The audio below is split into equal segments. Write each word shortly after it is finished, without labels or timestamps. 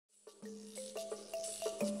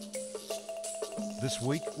This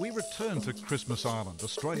week, we return to Christmas Island,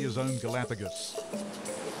 Australia's own Galapagos.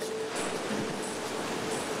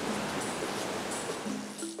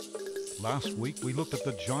 Last week, we looked at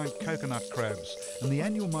the giant coconut crabs and the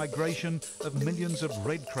annual migration of millions of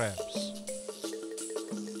red crabs.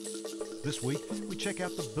 This week, we check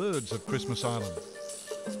out the birds of Christmas Island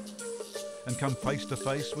and come face to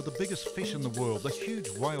face with the biggest fish in the world, the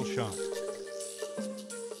huge whale shark.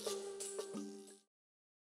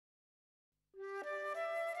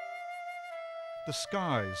 The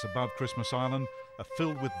skies above Christmas Island are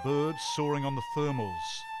filled with birds soaring on the thermals.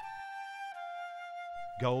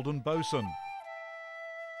 Golden bosun,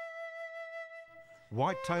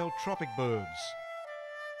 white-tailed tropic birds,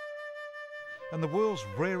 and the world's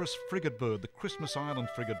rarest frigate bird, the Christmas Island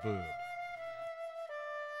frigate bird.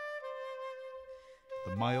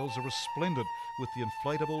 The males are resplendent with the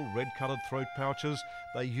inflatable red-coloured throat pouches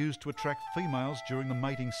they use to attract females during the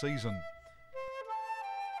mating season.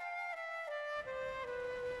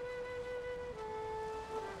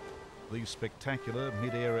 These spectacular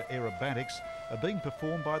mid-air aerobatics are being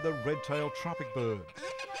performed by the red-tailed tropic bird,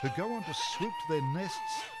 who go on to swoop to their nests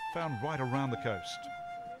found right around the coast.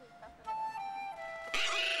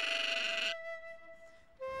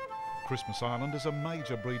 Christmas Island is a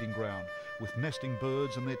major breeding ground, with nesting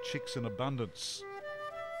birds and their chicks in abundance.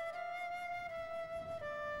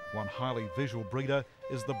 One highly visual breeder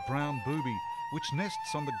is the brown booby, which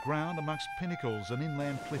nests on the ground amongst pinnacles and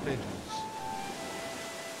inland cliff edges.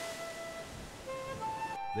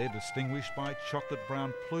 They're distinguished by chocolate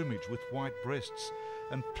brown plumage with white breasts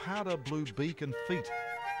and powder blue beak and feet,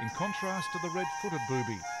 in contrast to the red-footed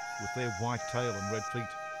booby with their white tail and red feet.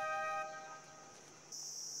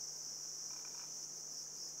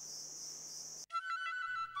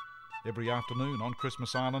 Every afternoon on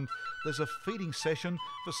Christmas Island, there's a feeding session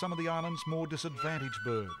for some of the island's more disadvantaged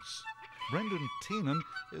birds. Brendan Tiernan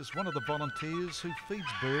is one of the volunteers who feeds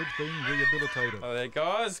birds being rehabilitated. Oh, there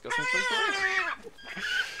guys, got some food for you.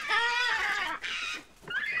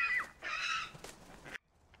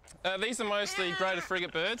 These are mostly greater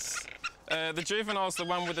frigate birds. The juvenile's the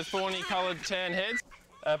one with the thorny coloured tan heads.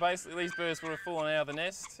 Basically, these birds would have fallen out of the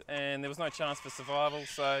nest and there was no chance for survival,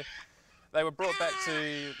 so they were brought back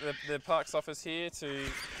to the parks office here to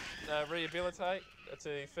rehabilitate,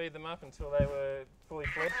 to feed them up until they were fully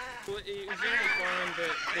fledged. Well, you generally find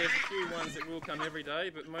that there's a few ones that will come every day,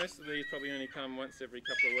 but most of these probably only come once every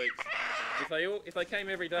couple of weeks. If they came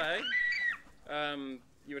every day,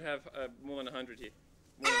 you would have more than 100 here.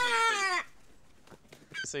 More than 100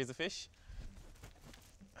 fish. See the fish?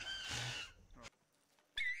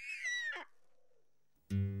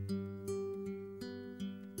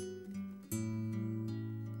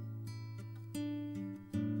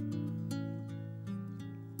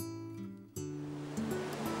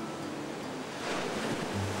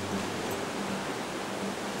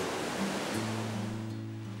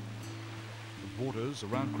 Waters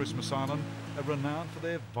around Christmas Island are renowned for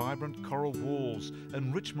their vibrant coral walls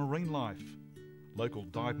and rich marine life. Local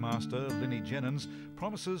dive master Linny Jennings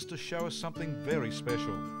promises to show us something very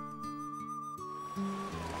special.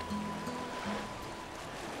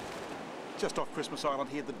 Just off Christmas Island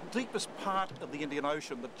here, the deepest part of the Indian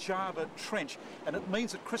Ocean, the Java Trench, and it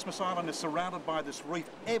means that Christmas Island is surrounded by this reef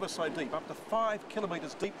ever so deep, up to 5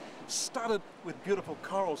 kilometres deep, studded with beautiful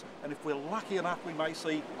corals, and if we're lucky enough we may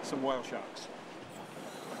see some whale sharks.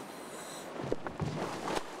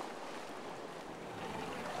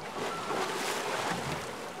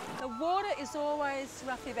 The water is always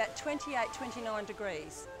roughly about 28, 29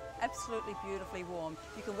 degrees. Absolutely beautifully warm.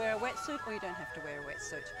 You can wear a wetsuit or you don't have to wear a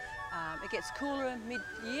wetsuit. It gets cooler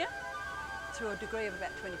mid-year to a degree of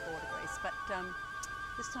about 24 degrees, but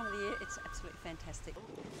this time of the year it's absolutely fantastic.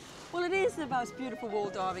 Well, it is the most beautiful wall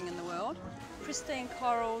diving in the world. Pristine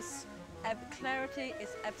corals, clarity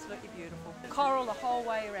is absolutely beautiful. Coral the whole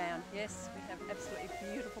way around. Yes, we have absolutely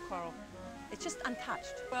beautiful coral. It's just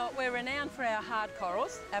untouched. Well, we're renowned for our hard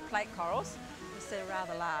corals, our plate corals, because they're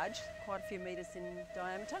rather large, quite a few metres in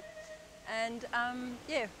diameter. And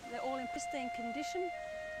yeah, they're all in pristine condition.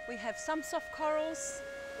 We have some soft corals.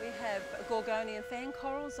 We have Gorgonian fan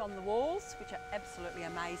corals on the walls, which are absolutely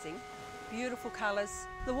amazing. Beautiful colours.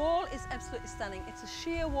 The wall is absolutely stunning. It's a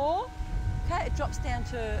sheer wall. Okay, it drops down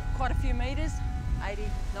to quite a few metres, 80,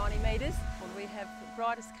 90 metres. We have the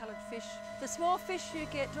brightest coloured fish. The small fish, you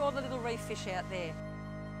get all the little reef fish out there.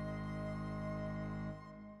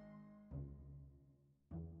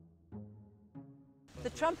 The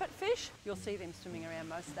trumpet fish, you'll see them swimming around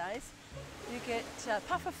most days. You get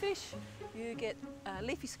puffer fish, you get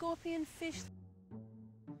leafy scorpion fish,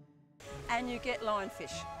 and you get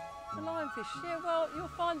lionfish. The lionfish, yeah, well, you'll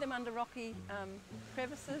find them under rocky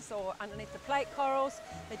crevices or underneath the plate corals.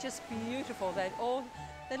 They're just beautiful. They're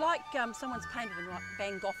like someone's painted them, like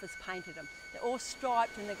Van Gogh has painted them. They're all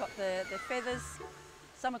striped and they've got their feathers.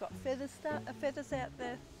 Some have got feathers out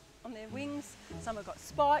there on their wings. Some have got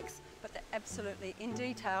spikes, but they're absolutely, in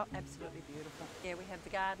detail, absolutely beautiful. Yeah, we have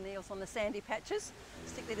the garden eels on the sandy patches.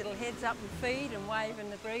 Stick their little heads up and feed and wave in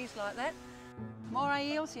the breeze like that.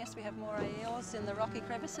 Moray eels, yes, we have moray eels in the rocky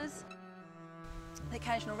crevices. The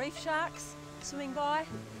occasional reef sharks swimming by.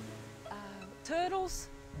 Turtles,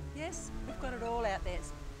 yes, we've got it all out there.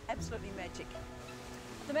 It's absolutely magic.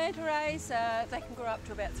 The manta rays, they can grow up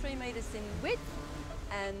to about 3 metres in width,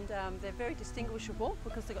 and they're very distinguishable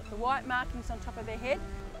because they've got the white markings on top of their head.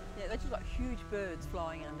 Yeah, they're just like huge birds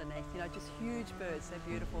flying underneath, you know, just huge birds. They're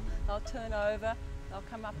beautiful. They'll turn over. They'll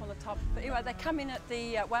come up on the top. But anyway, they come in at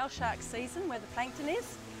the whale shark season where the plankton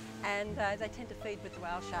is, and they tend to feed with the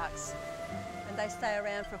whale sharks. And they stay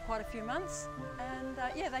around for quite a few months. And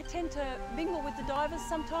yeah, they tend to mingle with the divers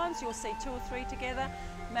sometimes. You'll see 2 or 3 together,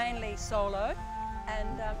 mainly solo.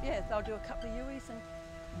 And yeah, they'll do a couple of Uis and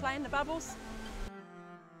play in the bubbles.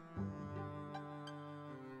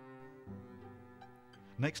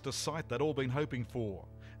 Next, a sight they'd all been hoping for.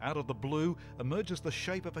 Out of the blue emerges the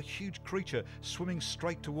shape of a huge creature swimming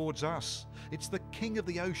straight towards us. It's the king of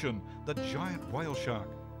the ocean, the giant whale shark.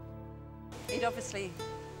 He'd obviously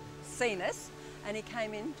seen us and he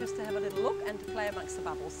came in just to have a little look and to play amongst the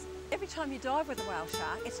bubbles. Every time you dive with a whale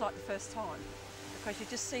shark, it's like the first time because you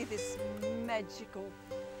just see this magical,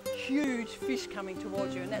 huge fish coming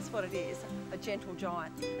towards you, and that's what it is, a gentle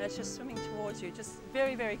giant. And it's just swimming towards you, just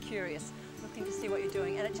very, very curious, looking to see what you're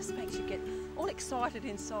doing, and it just makes you get all excited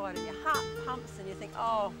inside and your heart pumps and you think,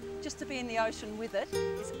 oh, just to be in the ocean with it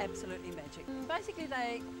is absolutely magic. Basically,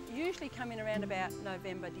 they usually come in around about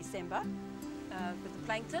November, December with the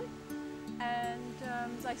plankton, and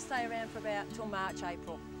they stay around for about till March,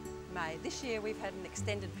 April, May. This year we've had an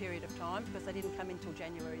extended period of time because they didn't come in till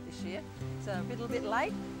January this year, so a little bit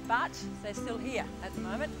late, but they're still here at the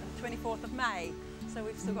moment, the 24th of May, so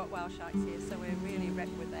we've still got whale sharks here, so we're really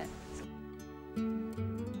wrapped with that.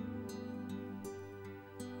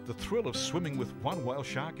 The thrill of swimming with one whale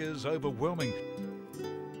shark is overwhelming.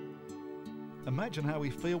 Imagine how we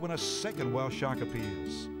feel when a second whale shark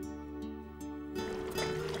appears.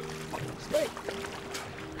 Hey,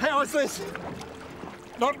 how is this?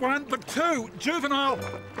 Not one, but 2 juvenile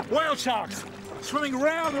whale sharks swimming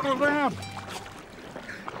round and around.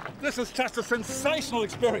 This is just a sensational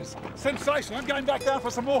experience. Sensational. I'm going back down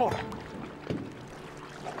for some more.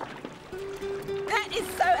 That is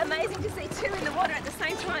so amazing to see 2 in the water at the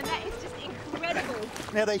same time. That is just incredible.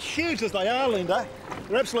 Now, they're huge as they are, Linda.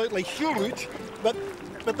 They're absolutely huge, but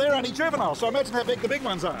they're only juveniles, so imagine how big the big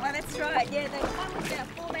ones are. Well, that's right. Yeah, one was about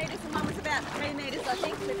 4 metres and one was about 3 metres, I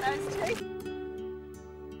think, with those 2.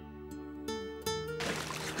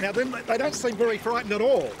 Now, then they don't seem very frightened at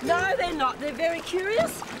all. No, they're not. They're very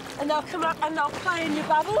curious, and they'll come up and they'll play in your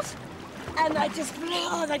bubbles, and they just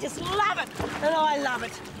love it, and I love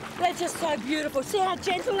it. They're just so beautiful. See how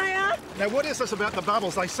gentle they are? Now, what is this about the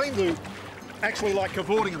bubbles? They seem to actually like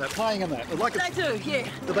cavorting in that, playing in that. Like They do, yeah.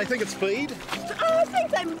 Do they think it's feed? I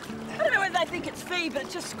don't know whether they think it's feed, but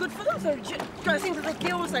it's just good for them. So it goes into the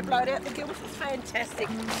gills, they blow it out the gills. It's fantastic.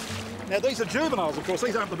 Now, these are juveniles, of course.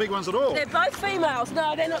 These aren't the big ones at all. They're both females.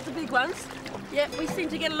 No, they're not the big ones. Yeah, we seem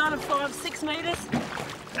to get a lot of 5, 6 metres.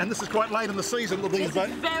 And this is quite late in the season with these This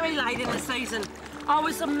is very late in the season. I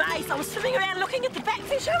was amazed. I was swimming around looking at the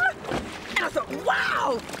backfish and I thought,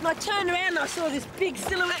 wow! And I turned around and I saw this big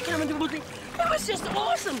silhouette coming towards me. It was just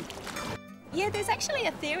awesome. Yeah, there's actually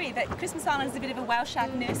a theory that Christmas Island is a bit of a whale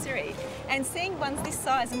shark nursery, and seeing ones this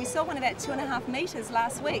size, and we saw one about 2.5 metres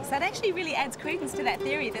last week, so that actually really adds credence to that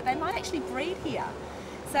theory that they might actually breed here.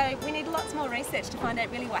 So we need lots more research to find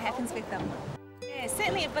out really what happens with them. Yeah,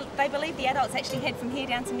 certainly they believe the adults actually head from here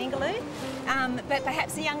down to Ningaloo, but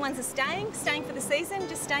perhaps the young ones are staying for the season,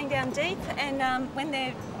 just staying down deep, and when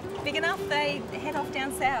they're big enough they head off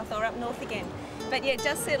down south or up north again. But yeah, it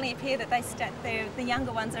does certainly appear that the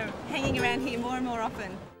younger ones are hanging around here more and more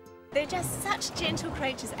often. They're just such gentle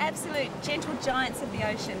creatures, absolute gentle giants of the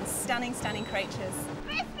ocean, stunning, stunning creatures.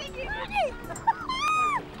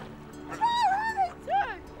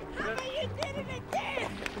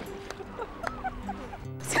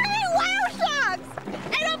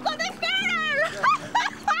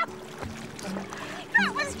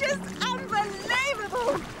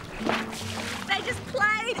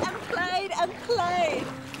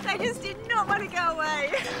 They just did not want to go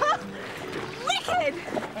away. Wicked!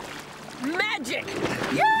 Magic!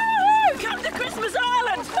 Yoo-hoo! Come to Christmas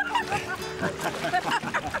Island!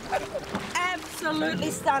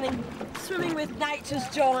 absolutely stunning. Swimming with nature's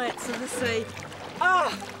giants of the sea.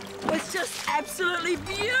 Oh, it's just absolutely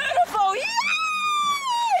beautiful.